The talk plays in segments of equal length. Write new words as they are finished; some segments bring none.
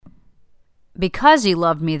Because he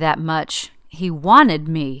loved me that much, he wanted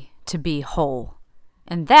me to be whole.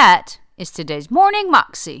 And that is today's Morning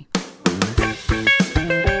Moxie.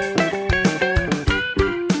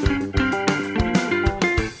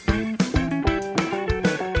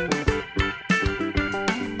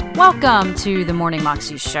 Welcome to the Morning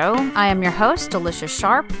Moxie Show. I am your host, Alicia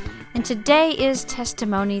Sharp, and today is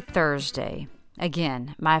Testimony Thursday.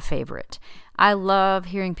 Again, my favorite. I love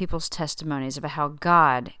hearing people's testimonies about how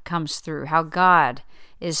God comes through, how God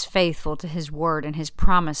is faithful to His word and His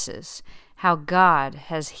promises, how God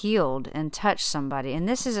has healed and touched somebody. And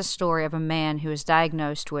this is a story of a man who was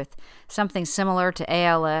diagnosed with something similar to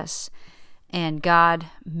ALS, and God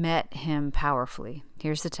met him powerfully.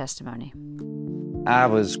 Here's the testimony. I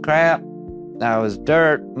was crap, I was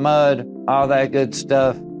dirt, mud, all that good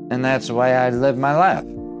stuff, and that's the way I lived my life.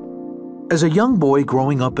 As a young boy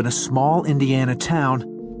growing up in a small Indiana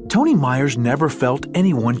town, Tony Myers never felt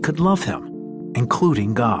anyone could love him,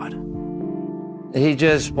 including God. He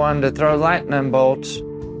just wanted to throw lightning bolts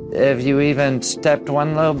if you even stepped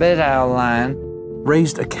one little bit out of line.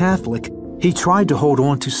 Raised a Catholic, he tried to hold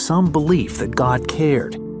on to some belief that God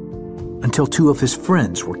cared, until two of his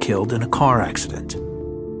friends were killed in a car accident.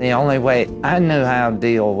 The only way I knew how to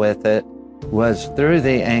deal with it was through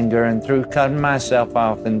the anger and through cutting myself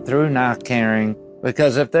off and through not caring,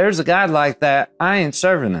 because if there's a God like that, I ain't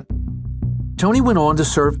serving him. Tony went on to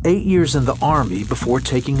serve 8 years in the Army before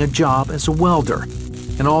taking a job as a welder.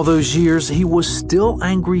 In all those years, he was still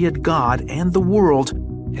angry at God and the world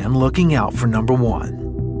and looking out for number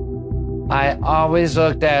one. I always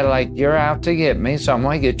looked at it like, you're out to get me, so I'm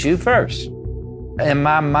going to get you first. In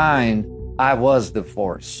my mind, I was the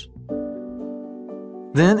force.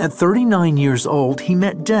 Then, at 39 years old, he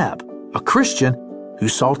met Deb, a Christian who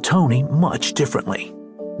saw Tony much differently.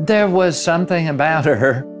 There was something about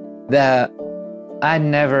her that I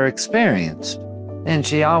never experienced. And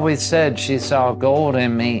she always said she saw gold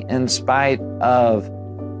in me in spite of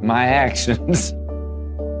my actions.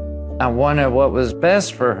 I wanted what was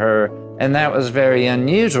best for her, and that was very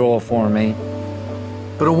unusual for me.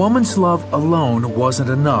 But a woman's love alone wasn't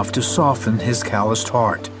enough to soften his calloused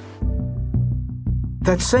heart.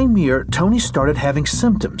 That same year, Tony started having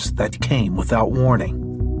symptoms that came without warning.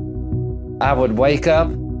 I would wake up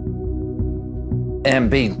and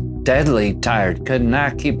be deadly tired, could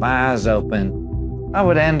not keep my eyes open. I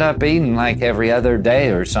would end up eating like every other day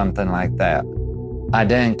or something like that. I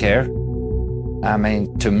didn't care. I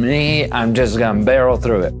mean, to me, I'm just gonna barrel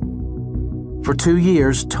through it. For 2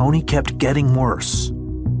 years, Tony kept getting worse.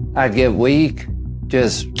 I'd get weak,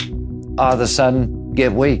 just all of a sudden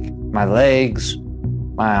get weak. My legs,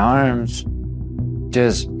 my arms,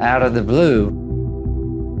 just out of the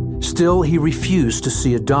blue. Still, he refused to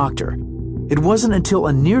see a doctor. It wasn't until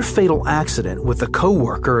a near-fatal accident with a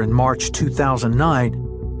coworker in March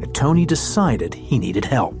 2009 that Tony decided he needed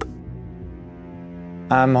help.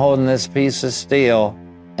 I'm holding this piece of steel,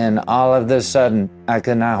 and all of a sudden, I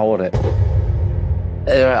could not hold it.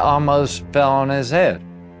 It almost fell on his head.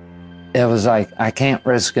 It was like, I can't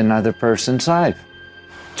risk another person's life.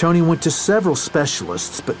 Tony went to several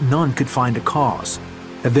specialists, but none could find a cause.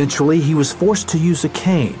 Eventually, he was forced to use a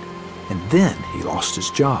cane, and then he lost his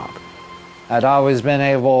job. I'd always been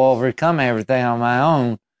able to overcome everything on my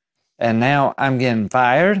own, and now I'm getting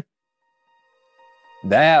fired?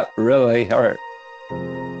 That really hurt.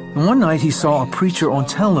 And one night, he saw a preacher on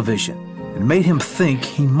television. It made him think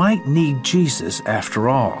he might need Jesus after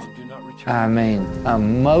all. I mean,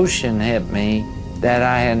 emotion hit me that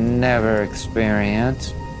I had never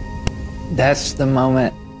experienced. That's the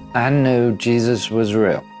moment I knew Jesus was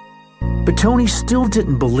real. But Tony still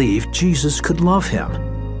didn't believe Jesus could love him.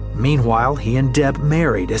 Meanwhile, he and Deb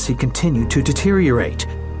married as he continued to deteriorate.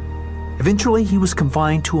 Eventually, he was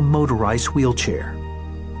confined to a motorized wheelchair.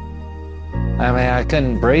 I mean, I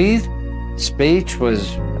couldn't breathe. Speech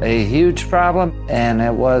was a huge problem, and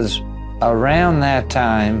it was around that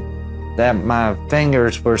time that my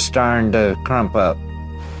fingers were starting to crump up.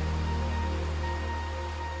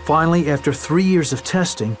 Finally, after 3 years of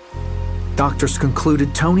testing, doctors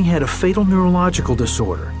concluded Tony had a fatal neurological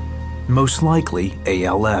disorder, most likely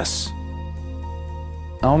ALS.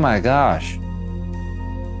 Oh my gosh.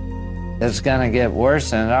 It's gonna get worse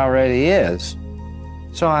than it already is.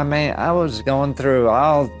 So, I mean, I was going through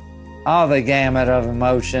all the gamut of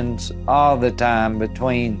emotions all the time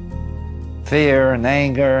between fear and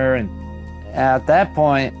anger, and at that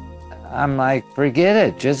point, I'm like, forget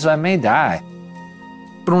it, just let me die.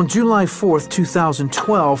 But on July 4th,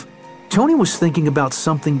 2012, Tony was thinking about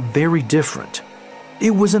something very different.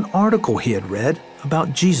 It was an article he had read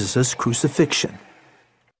about Jesus' crucifixion.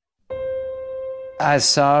 I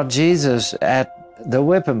saw Jesus at the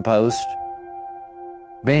whipping post,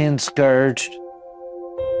 being scourged,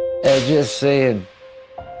 and just seeing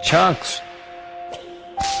chunks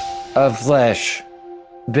of flesh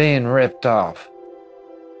being ripped off.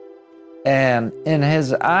 And in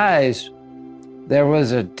his eyes, there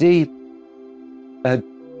was a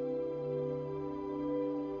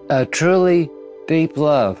truly deep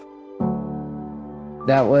love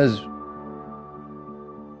that was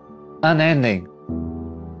unending.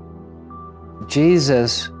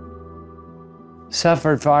 Jesus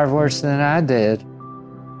suffered far worse than I did,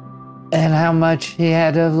 and how much he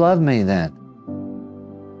had to have loved me then.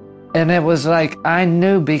 And it was like I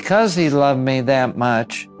knew because he loved me that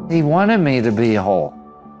much, he wanted me to be whole.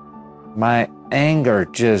 My anger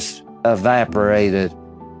just evaporated.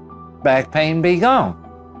 Back pain be gone.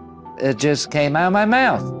 It just came out of my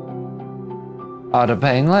mouth. All the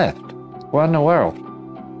pain left. What in the world?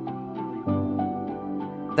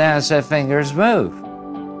 Then I said, fingers move.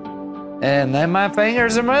 And then my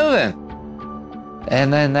fingers are moving.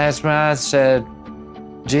 And then that's when I said,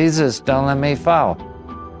 Jesus, don't let me fall.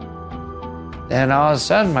 And all of a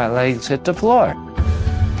sudden my legs hit the floor.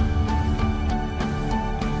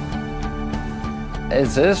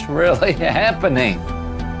 Is this really happening?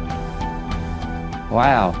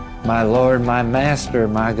 Wow, my Lord, my Master,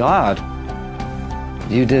 my God,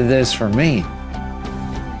 you did this for me.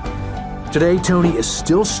 Today, Tony is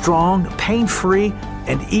still strong, pain-free,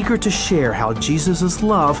 and eager to share how Jesus'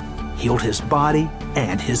 love healed his body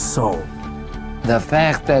and his soul. The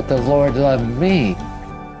fact that the Lord loved me,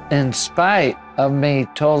 in spite of me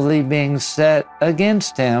totally being set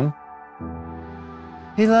against him,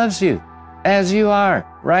 he loves you as you are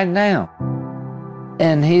right now.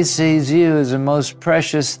 And he sees you as the most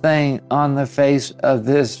precious thing on the face of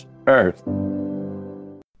this earth.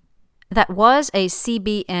 That was a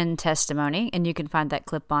CBN testimony, and you can find that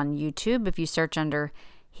clip on YouTube if you search under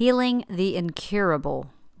Healing the Incurable,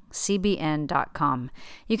 cbn.com.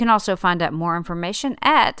 You can also find out more information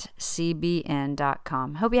at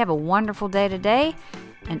cbn.com. Hope you have a wonderful day today,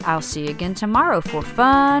 and I'll see you again tomorrow for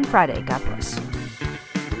Fun Friday. God bless.